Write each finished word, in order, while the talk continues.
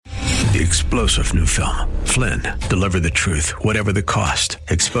The explosive new film, Flynn, deliver the truth, whatever the cost,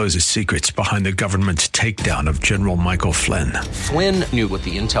 exposes secrets behind the government's takedown of General Michael Flynn. Flynn knew what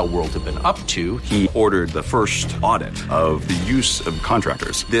the intel world had been up to. He ordered the first audit of the use of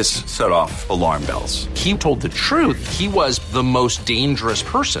contractors. This set off alarm bells. He told the truth. He was the most dangerous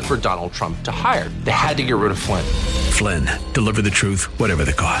person for Donald Trump to hire. They had to get rid of Flynn. Flynn, deliver the truth, whatever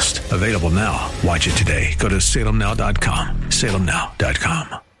the cost. Available now. Watch it today. Go to salemnow.com.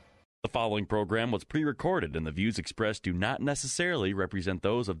 salemnow.com. The following program was pre-recorded, and the views expressed do not necessarily represent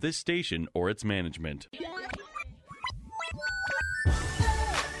those of this station or its management.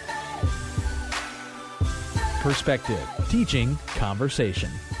 Perspective, teaching,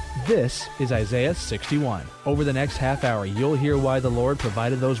 conversation. This is Isaiah 61. Over the next half hour, you'll hear why the Lord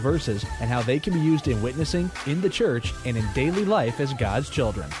provided those verses and how they can be used in witnessing, in the church, and in daily life as God's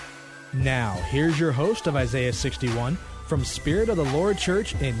children. Now, here's your host of Isaiah 61, from Spirit of the Lord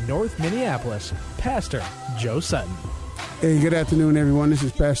Church in North Minneapolis, Pastor Joe Sutton. Hey, good afternoon, everyone. This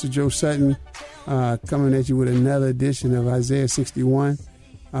is Pastor Joe Sutton coming at you with another edition of Isaiah 61.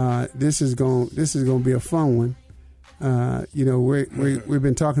 This is going to be a fun one. We've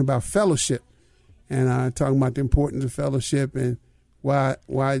been talking about fellowship and talking about the importance of fellowship and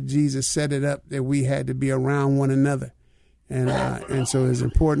why Jesus set it up that we had to be around one another, and so it's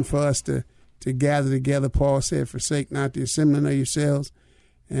important for us to gather together. Paul said, "Forsake not the assembling of yourselves,"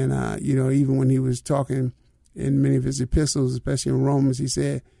 and even when he was talking in many of his epistles, especially in Romans, he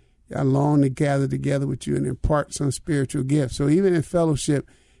said, "I long to gather together with you and impart some spiritual gifts." So even in fellowship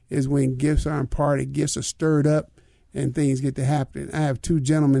is when gifts are imparted, gifts are stirred up, and things get to happen. I have two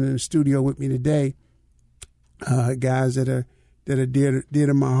gentlemen in the studio with me today, guys that are dear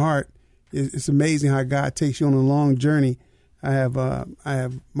to my heart. It's amazing how God takes you on a long journey. I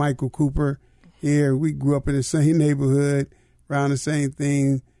have Michael Cooper here. We grew up in the same neighborhood, around the same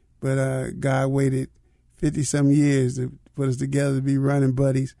thing, but God waited 50-some years to put us together to be running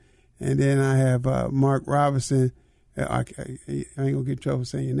buddies. And then I have Mark Robinson. I ain't going to get in trouble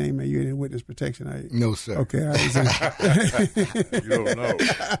saying your name, man. You ain't in witness protection, are you? No, sir. Okay. All right. You don't know.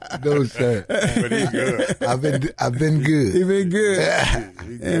 No, sir. But he's good. I've been good. He's been good.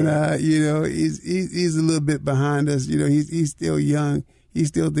 And, he's a little bit behind us. You know, he's still young. He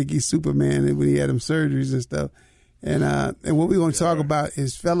still think he's Superman when he had them surgeries and stuff. And what we're going to talk about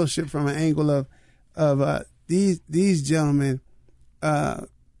is fellowship from an angle of these gentlemen.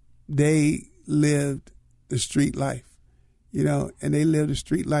 They lived the street life, and they lived the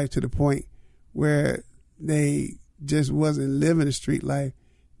street life to the point where they just wasn't living the street life.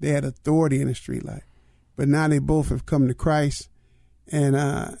 They had authority in the street life. But now they both have come to Christ,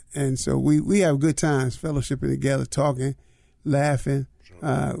 and so we have good times fellowshipping together, talking, laughing.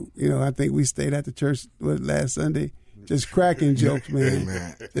 I think we stayed at the church last Sunday, just cracking jokes, man.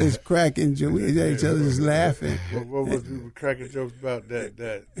 Amen. Just cracking jokes. We had each other just laughing. What was you cracking jokes about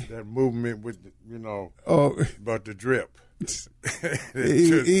that movement with about the drip?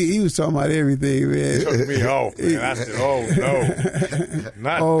 he was talking about everything, man. It took me off, man. I said, "Oh no,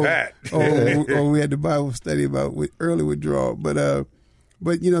 not that." We had the Bible study about early withdrawal, but so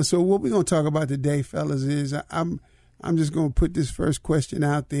what we're gonna talk about today, fellas, is I'm just gonna put this first question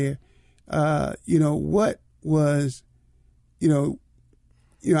out there. What was,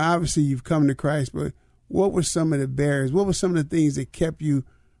 obviously you've come to Christ, but what were some of the barriers? What were some of the things that kept you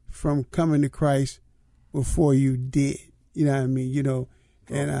from coming to Christ before you did? You know what I mean?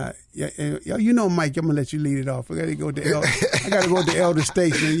 Mike, I'm gonna let you lead it off. I gotta go to the elder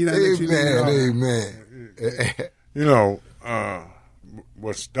station. Amen.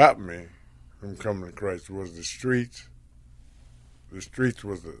 What stopped me from coming to Christ was the streets. The streets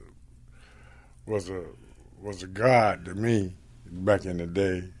was a god to me back in the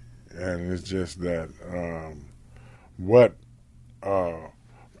day, and it's just that what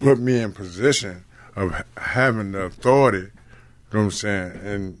put me in position of having the authority, you know what I'm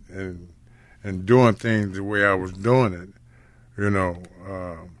saying, and doing things the way I was doing it,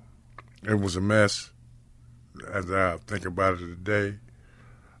 it was a mess as I think about it today.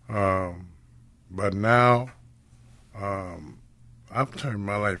 But now I've turned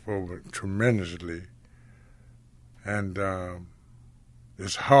my life over tremendously, and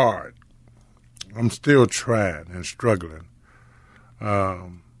it's hard. I'm still trying and struggling,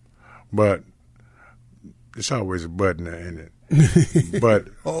 but it's always a button there, ain't it? But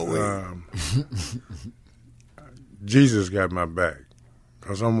Jesus got my back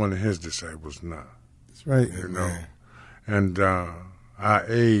because I'm one of his disciples now. That's right. And I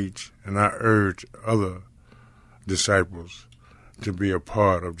urge other disciples to be a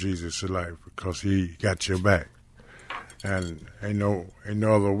part of Jesus' life because he got your back. and ain't no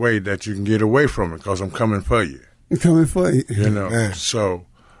other way that you can get away from it because I'm coming for you. I'm coming for you. You know, so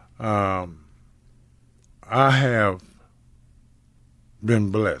I have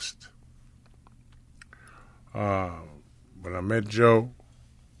been blessed. When I met Joe,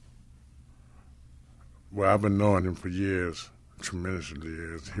 well, I've been knowing him for years, tremendously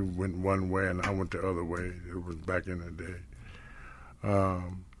years. He went one way and I went the other way. It was back in the day.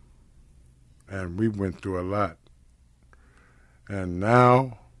 And we went through a lot. And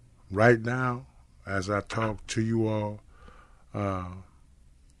now, right now, as I talk to you all,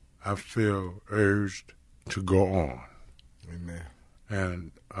 I feel urged to go on. Amen.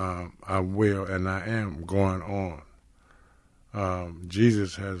 And I will, and I am going on.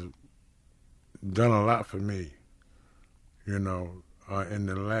 Jesus has done a lot for me. You know, in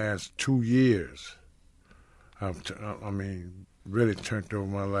the last 2 years, really turned over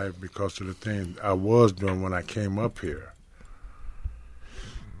my life because of the things I was doing when I came up here.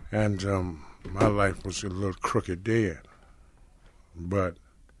 And my life was a little crooked then. But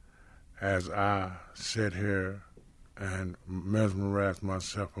as I sit here and mesmerize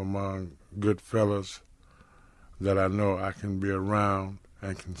myself among good fellas that I know I can be around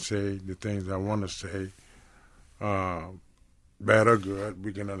and can say the things I want to say, bad or good,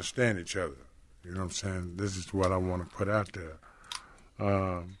 we can understand each other. You know what I'm saying? This is what I want to put out there.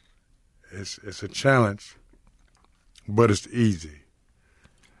 It's a challenge, but it's easy.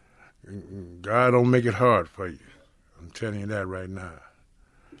 God don't make it hard for you. I'm telling you that right now.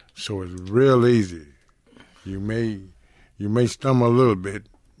 So it's real easy. You may stumble a little bit,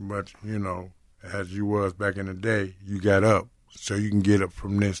 but you know, as you was back in the day, you got up, so you can get up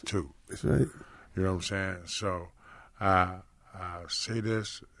from this too. That's right. You know what I'm saying? So I say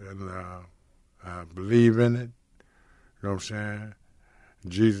this, and I believe in it. You know what I'm saying?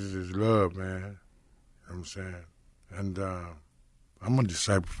 Jesus is love, man. You know what I'm saying? And I'm a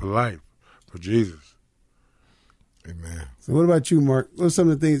disciple for life, for Jesus. Amen. So what about you, Mark? What are some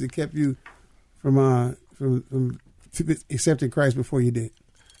of the things that kept you from accepting Christ before you did?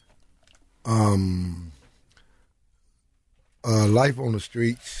 Life on the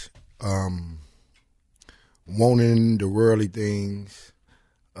streets, wanting the worldly things,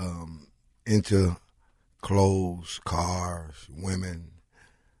 into clothes, cars, women,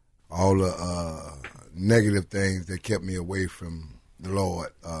 all the negative things that kept me away from the Lord,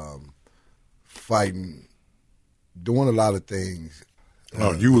 fighting, doing a lot of things.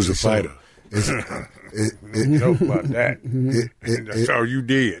 Oh, you was a fighter. Know about that. That's all you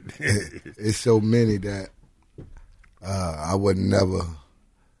did. It's so many that I would never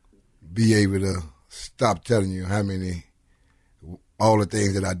be able to stop telling you all the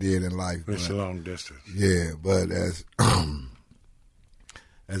things that I did in life. It's a long distance. Yeah, but as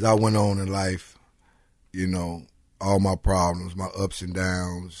I went on in life, you know, all my problems, my ups and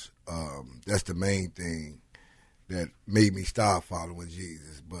downs, that's the main thing that made me start following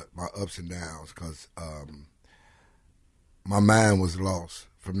Jesus, but my ups and downs, because my mind was lost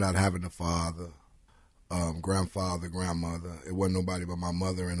from not having a father, grandfather, grandmother. It wasn't nobody but my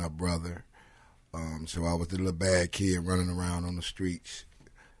mother and her brother. So I was the little bad kid running around on the streets.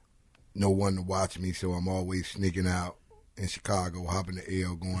 No one to watch me, so I'm always sneaking out in Chicago, hopping the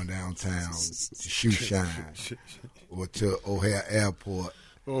L, going downtown to shoe shine or to O'Hare Airport.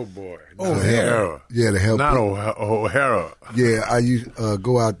 Oh, boy. O'Hara. Yeah, to help Not people. O'Hara. Yeah, I used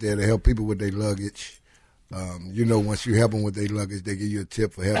go out there to help people with their luggage. You know, once you help them with their luggage, they give you a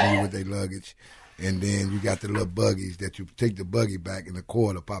tip for helping you with their luggage. And then you got the little buggies that you take the buggy back and the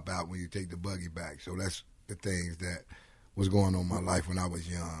quarter pop out when you take the buggy back. So that's the things that was going on in my life when I was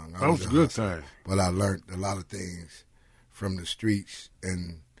young. That was a good thing. But I learned a lot of things from the streets,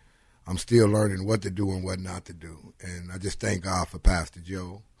 and I'm still learning what to do and what not to do. And I just thank God for Pastor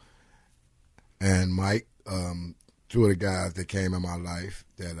Joe and Mike, two of the guys that came in my life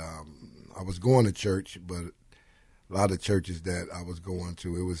that I was going to church, but a lot of churches that I was going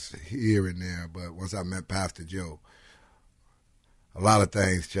to, it was here and there. But once I met Pastor Joe, a lot of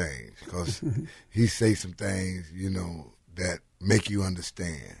things changed because he say some things, you know, that make you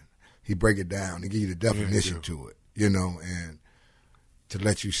understand. He break it down. He give you the definition to it, you know, and to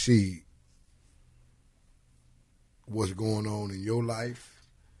let you see what's going on in your life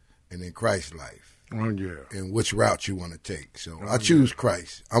and in Christ's life. Oh, yeah. And which route you want to take. So I choose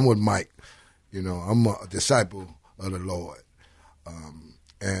Christ. I'm with Mike. You know, I'm a disciple of the Lord.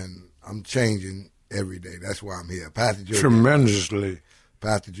 And I'm changing every day. That's why I'm here. Pastor Joe. Tremendously.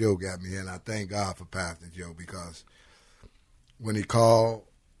 Pastor Joe got me here, and I thank God for Pastor Joe because when he called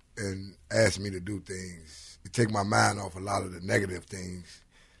and asked me to do things, it take my mind off a lot of the negative things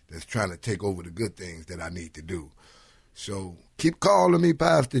that's trying to take over the good things that I need to do. So keep calling me,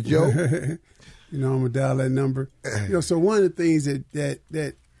 Pastor Joe. You know, I'm going to dial that number. So one of the things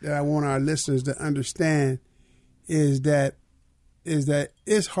that I want our listeners to understand is that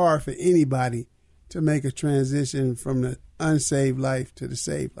it's hard for anybody to make a transition from the unsaved life to the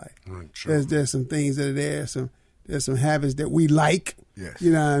saved life. There's some things that are there. There's some habits that we like. Yes.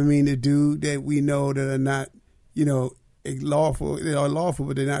 You know what I mean, to do that we know that are not, lawful. They are lawful,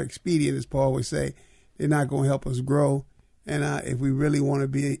 but they're not expedient, as Paul would say. They're not going to help us grow. And if we really want to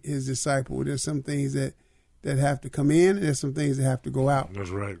be his disciple, there's some things that have to come in, and there's some things that have to go out.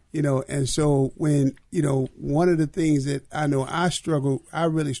 That's right. And so when, one of the things that I know I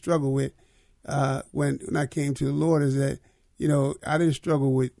really struggle with when I came to the Lord is that, I didn't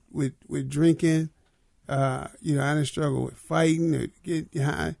struggle with drinking. I didn't struggle with fighting or get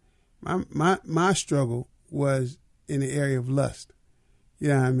high. My struggle was in the area of lust. You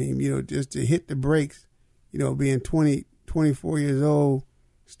know what I mean? Just to hit the brakes, being 24 years old,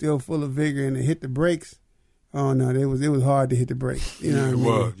 still full of vigor, and to hit the brakes. Oh no, it was hard to hit the brakes. You know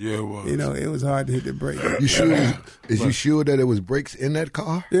what I mean? Yeah, it was. It was hard to hit the brakes. You sure? You sure that it was brakes in that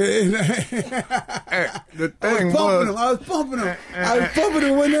car? The thing I was pumping him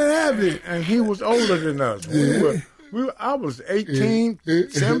when that happened. And he was older than us. I was 18,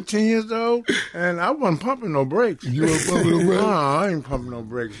 17 years old, and I wasn't pumping no brakes. You weren't pumping no brakes? No, I ain't pumping no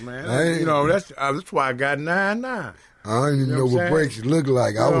brakes, man. That's why I got 9.9. I didn't even know what brakes looked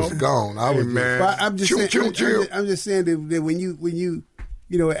like. I was gone. I was man. I'm just saying that when you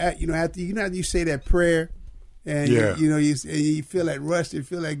after you say that prayer, and you feel that rush, you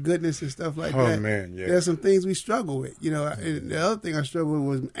feel that goodness and stuff like that. Oh man, yeah. There's some things we struggle with. And the other thing I struggled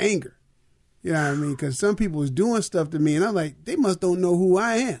with was anger. You know what I mean? Because some people was doing stuff to me, and I'm like, they must don't know who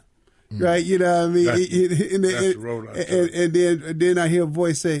I am, right? You know what I mean? That's the road I took. And then I hear a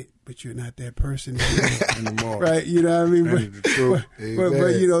voice say, "But you're not that person anymore." Right? You know what I mean? But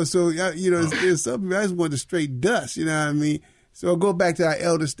so there's some people I just want the straight dust. You know what I mean? So I'll go back to our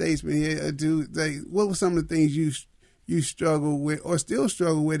elder statesman here. What were some of the things you struggle with, or still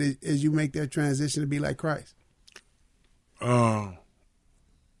struggle with, as you make that transition to be like Christ?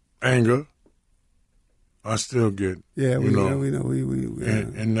 Anger. I still get, we know.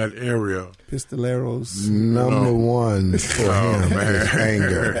 In that area. Pistoleros. Number one for him is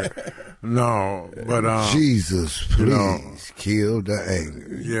anger. No, but Jesus, please kill the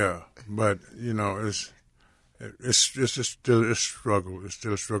anger. Yeah, but it's still a struggle. It's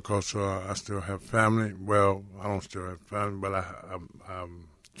still a struggle because I still have family. Well, I don't still have family, but I'm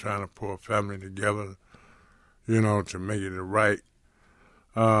trying to pull a family together, to make it right.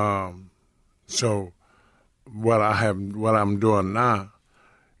 So. What I'm doing now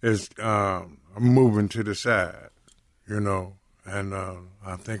is I'm moving to the side, and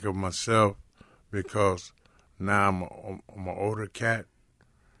I think of myself because now I'm an older cat,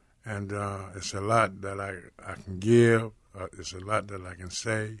 and it's a lot that I can give, it's a lot that I can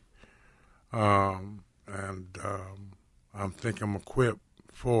say, and I think I'm equipped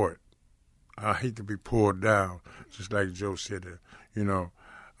for it. I hate to be pulled down, just like Joe said,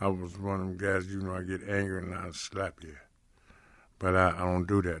 I was one of them guys, I get angry and I'll slap you. But I don't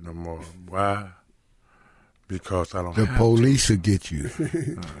do that no more. Why? Because I don't have to. The police will get you.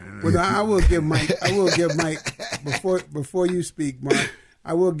 Well, I will give Mike, before you speak, Mark,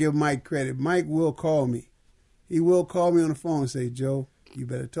 I will give Mike credit. Mike will call me. He will call me on the phone and say, "Joe, you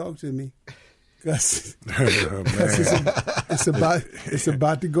better talk to me. Because it's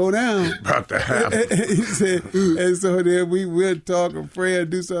about to go down." About to happen. He said, and so then we will talk and pray and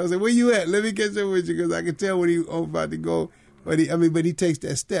do something. I said, "Where you at? Let me catch up with you," because I can tell when he's about to go. But he takes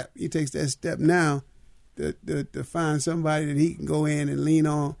that step. He takes that step now to find somebody that he can go in and lean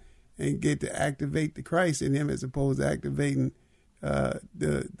on and get to activate the Christ in him, as opposed to activating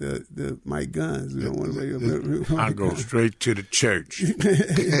the Mike Guns. We don't want to. I go straight to the church. He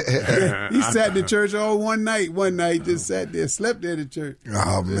sat in the church all one night. Just sat there, slept there at the church.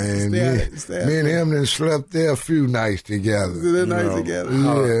 Oh man, me and him then slept there a few nights together.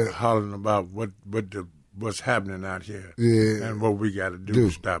 Hollering about what's happening out here, and what we got to do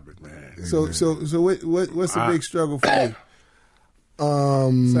to stop it, man. So what's the big struggle for you?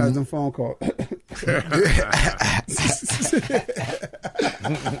 Besides them phone calls.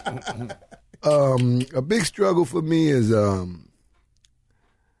 A big struggle for me is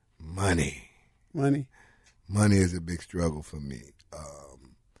money. Money is a big struggle for me.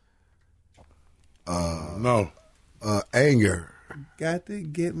 Anger. Got to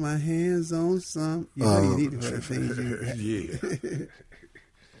get my hands on some. You need to things.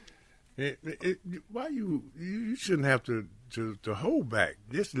 Why you shouldn't have to hold back.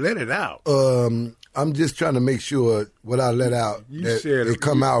 Just let it out. I'm just trying to make sure what I let out that it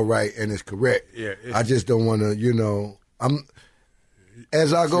come out right and it's correct. Yeah, I just don't want to,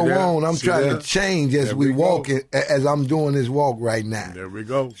 as I go on, I'm trying to change as we walk it, as I'm doing this walk right now. There we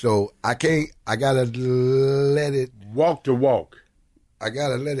go. So I gotta let it walk the walk. I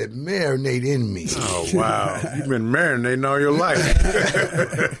gotta let it marinate in me. Oh wow, you've been marinating all your life.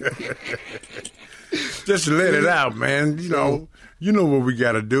 Just let it out, man. You know what we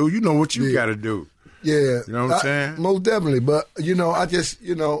gotta do. You know what you gotta do. Yeah, you know what I'm saying. Most definitely, but I just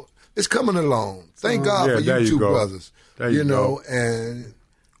it's coming along. Thank God for you two brothers. You know, and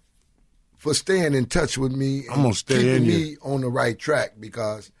for staying in touch with me and I'm gonna stay keeping me on the right track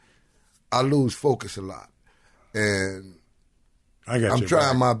because I lose focus a lot, and I'm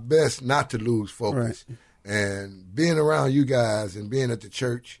trying my best not to lose focus. Right. And being around you guys and being at the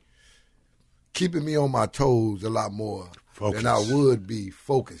church, keeping me on my toes a lot more than I would be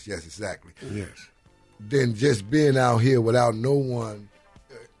focused. Yes, exactly. Yes. Than just being out here without no one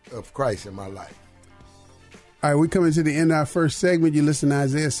of Christ in my life. All right, we're coming to the end of our first segment. You listen to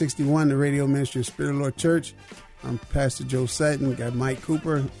Isaiah 61, the radio ministry of Spirit of the Lord Church. I'm Pastor Joe Sutton. We got Mike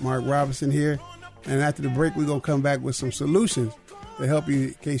Cooper, Mark Robinson here. And after the break, we're going to come back with some solutions to help you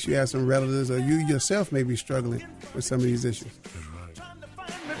in case you have some relatives or you yourself may be struggling with some of these issues.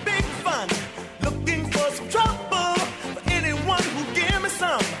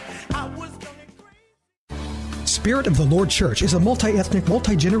 Spirit of the Lord Church is a multi-ethnic,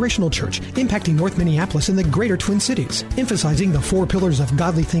 multi-generational church impacting North Minneapolis and the greater Twin Cities, emphasizing the 4 pillars of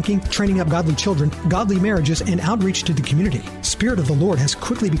godly thinking, training up godly children, godly marriages, and outreach to the community. Spirit of the Lord has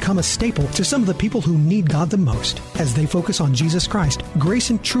quickly become a staple to some of the people who need God the most. As they focus on Jesus Christ,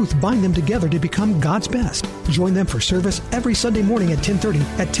 grace and truth bind them together to become God's best. Join them for service every Sunday morning at 10:30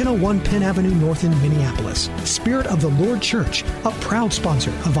 at 1001 Penn Avenue North in Minneapolis. Spirit of the Lord Church, a proud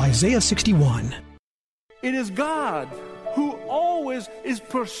sponsor of Isaiah 61. It is God who always is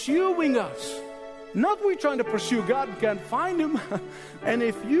pursuing us. Not we trying to pursue God and can't find Him. And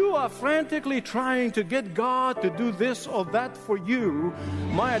if you are frantically trying to get God to do this or that for you,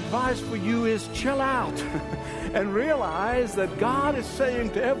 my advice for you is chill out and realize that God is saying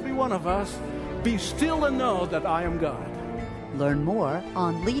to every one of us, be still and know that I am God. Learn more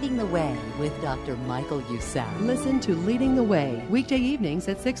on Leading the Way with Dr. Michael Youssef. Listen to Leading the Way, weekday evenings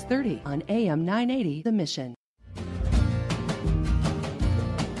at 6:30 on AM 980, The Mission.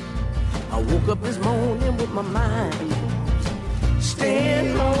 I woke up this morning with my mind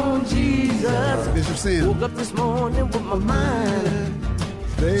staying on Jesus. Bishop Sims. Woke up this morning with my mind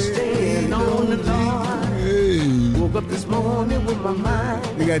staying on the Lord. Hey. Woke up this morning with my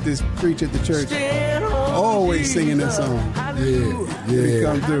mind. We got this preacher at the church always singing that song. Yeah. He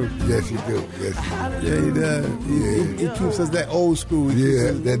come through. Yes, he do. Yes, he does. He keeps us that old school.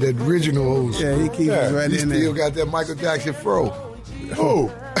 Yeah, that original old school. Yeah, he keeps us right in there. He still got that Michael Jackson fro.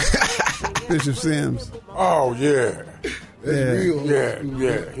 Oh. Bishop Sims. Oh, yeah. That's real.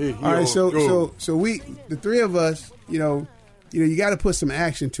 Yeah. All right, so we, the three of us, you got to put some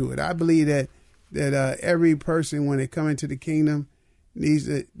action to it. I believe that every person, when they come into the kingdom, needs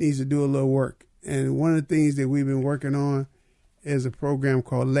to do a little work. And one of the things that we've been working on is a program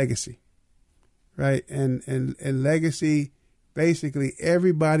called Legacy, right? And Legacy, basically,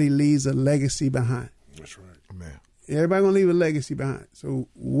 everybody leaves a legacy behind. That's right, man. Everybody gonna leave a legacy behind. So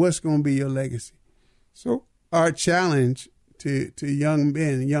what's gonna be your legacy? So our challenge to young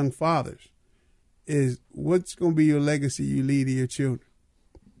men, young fathers, is what's gonna be your legacy you leave to your children?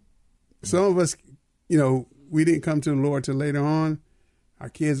 Some of us, we didn't come to the Lord till later on. Our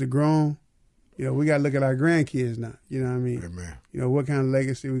kids are grown. We got to look at our grandkids now. You know what I mean? Amen. What kind of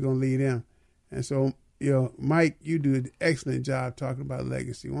legacy we're going to leave them. And so, Mike, you do an excellent job talking about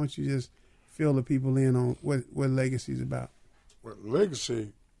legacy. Why don't you just fill the people in on what legacy is about? Well,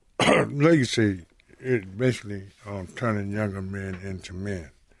 legacy is basically turning younger men into men.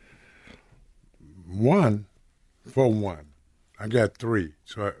 One, I got 3.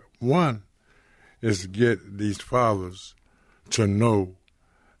 So one is to get these fathers to know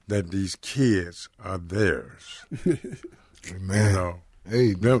that these kids are theirs. Man.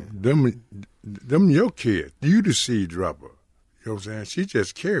 Hey, them your kids. You the seed dropper. You know what I'm saying? She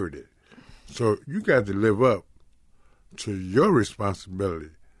just carried it. So you got to live up to your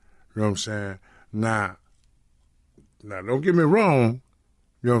responsibility. You know what I'm saying? Now don't get me wrong.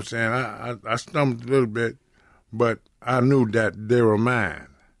 You know what I'm saying? I stumbled a little bit, but I knew that they were mine,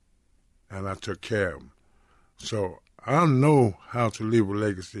 and I took care of them. So I know how to leave a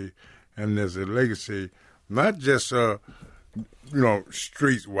legacy, and there's a legacy, not just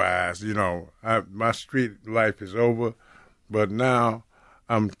street-wise. My street life is over, but now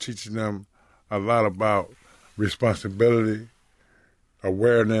I'm teaching them a lot about responsibility,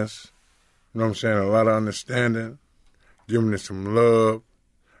 awareness, a lot of understanding, giving them some love,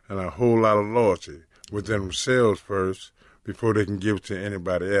 and a whole lot of loyalty within themselves first before they can give it to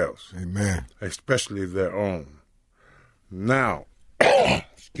anybody else. Amen. Especially their own. Now,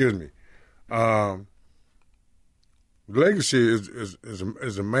 excuse me, legacy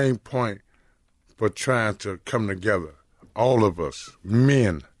is a main point for trying to come together. All of us,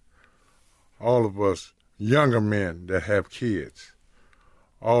 men, all of us, younger men that have kids,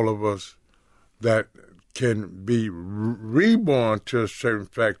 all of us that can be reborn to a certain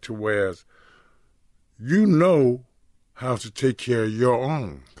fact to whereas you know how to take care of your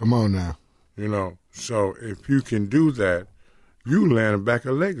own. Come on now. So if you can do that, you land back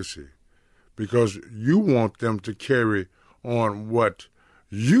a legacy because you want them to carry on what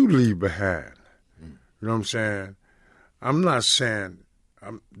you leave behind. You know what I'm saying? I'm not saying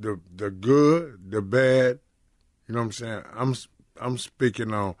the good, the bad. You know what I'm saying? I'm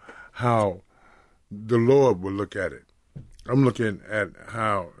speaking on how the Lord will look at it. I'm looking at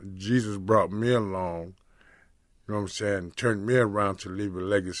how Jesus brought me along, you know what I'm saying, turned me around to leave a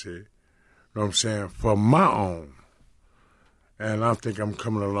legacy, you know what I'm saying, for my own. And I think I'm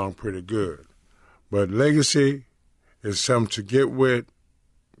coming along pretty good. But legacy is something to get with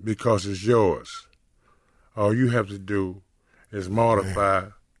because it's yours. All you have to do is mortify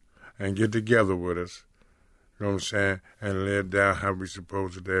and get together with us, you know what I'm saying, and lay it down how we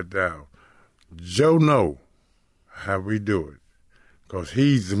supposed to lay it down. Joe know how we do it because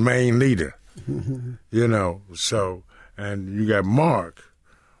he's the main leader, so, and you got Mark.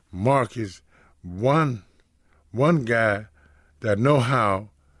 Mark is one guy that know how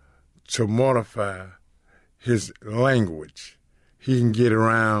to modify his language. He can get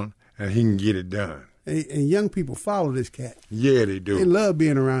around and he can get it done. And young people follow this cat. Yeah, they do. They love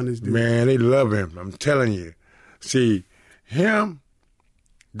being around this dude. Man, they love him. I'm telling you. See, him,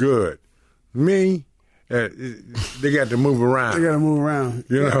 good. Me, they got to move around. They got to move around.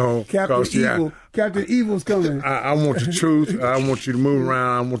 Captain Evil's coming. I want the truth. I want you to move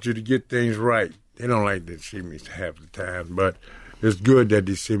around. I want you to get things right. They don't like to see me half the time, but it's good that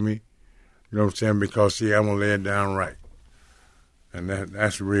they see me. You know what I'm saying? Because, see, I'm going to lay it down right. And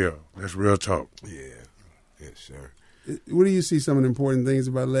that's real. That's real talk. Yeah. Yes, sir. What do you see some of the important things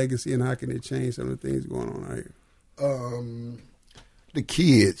about legacy and how can it change some of the things going on out here? The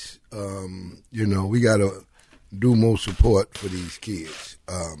kids, we got to do more support for these kids.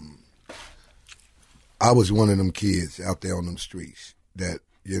 I was one of them kids out there on them streets that,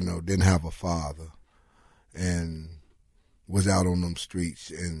 didn't have a father and was out on them streets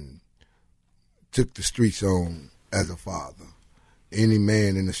and took the streets on as a father. Any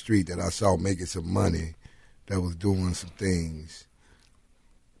man in the street that I saw making some money that was doing some things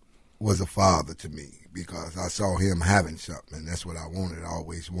was a father to me because I saw him having something, and that's what I wanted. I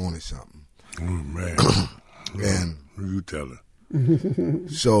always wanted something. Oh, man. And you tell her.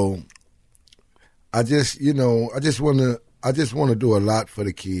 So I just want to do a lot for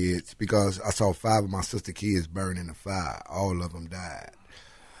the kids because I saw 5 of my sister kids burn in the fire. All of them died.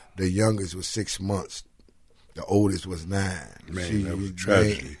 The youngest was 6 months. The oldest was 9. Man, that was a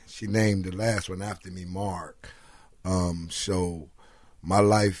tragedy. She named the last one after me, Mark. So my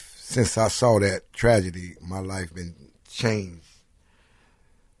life, since I saw that tragedy, my life been changed.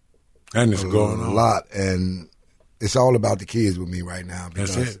 And it's going on a lot. And it's all about the kids with me right now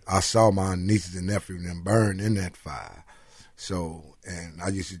because I saw my nieces and nephews and them burn in that fire. So, and I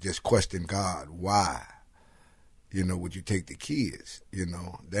used to just question God, why? Would you take the kids?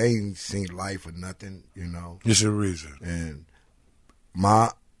 They ain't seen life or nothing, It's a reason. And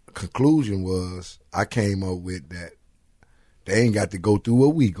my conclusion was I came up with that they ain't got to go through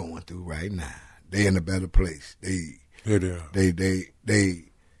what we going through right now. They in a better place. They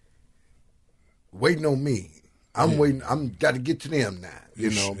waiting on me. I'm waiting. I'm got to get to them now,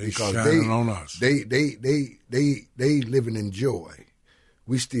 because on us. They living in joy.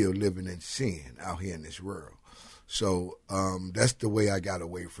 We still living in sin out here in this world. So that's the way I got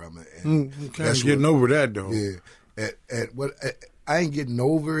away from it. And that's getting over that, though. Yeah. I ain't getting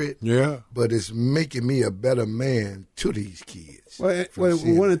over it. Yeah. But it's making me a better man to these kids. Well,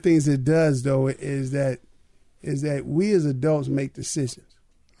 one of the things it does, though, is that we as adults make decisions.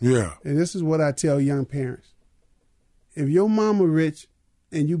 Yeah. And this is what I tell young parents. If your mama rich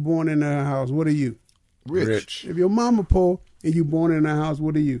and you born in her house, what are you? Rich. If your mama poor and you born in her house,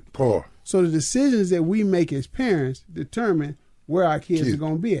 what are you? Poor. So the decisions that we make as parents determine where our kids are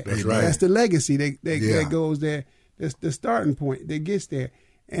going to be at. That's right. That's the legacy that goes there. the starting point that gets there.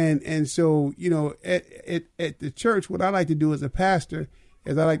 And so, you know, at the church, what I like to do as a pastor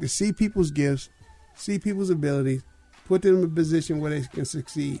is I like to see people's gifts, see people's abilities, put them in a position where they can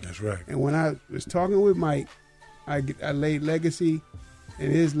succeed. That's right. And when I was talking with Mike, I laid legacy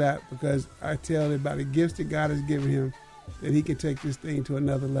in his lap because I tell him about the gifts that God has given him, that he can take this thing to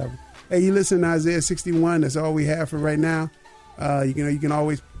another level. Hey, you listen to Isaiah 61. That's all we have for right now. You can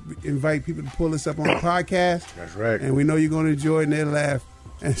always invite people to pull us up on the podcast. That's right. And we know you're going to enjoy it and they'll laugh.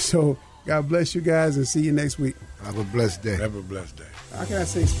 And so God bless you guys and see you next week. Have a blessed day. Have a blessed day. How can I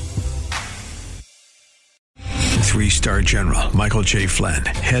say something? 3-star General Michael J. Flynn,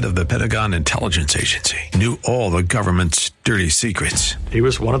 head of the Pentagon Intelligence Agency, knew all the government's dirty secrets. He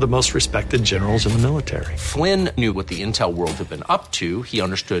was one of the most respected generals in the military. Flynn knew what the intel world had been up to. He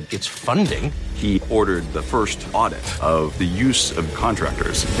understood its funding. He ordered the first audit of the use of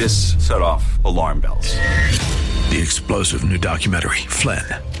contractors. This set off alarm bells. The explosive new documentary, Flynn,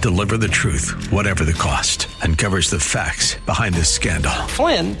 Deliver the Truth, Whatever the Cost, uncovers the facts behind this scandal.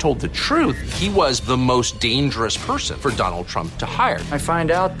 Flynn told the truth. He was the most dangerous person for Donald Trump to hire. I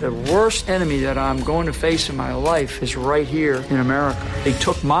find out the worst enemy that I'm going to face in my life is right here in America. They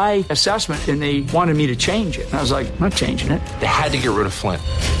took my assessment and they wanted me to change it. And I was like, I'm not changing it. They had to get rid of Flynn.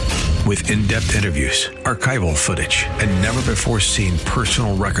 With in-depth interviews, archival footage, and never-before-seen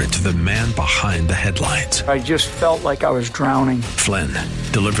personal records of the man behind the headlines. I just felt like I was drowning. Flynn,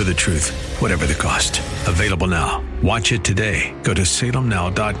 Deliver the Truth, Whatever the Cost. Available now. Watch it today. Go to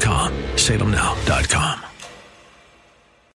salemnow.com. salemnow.com.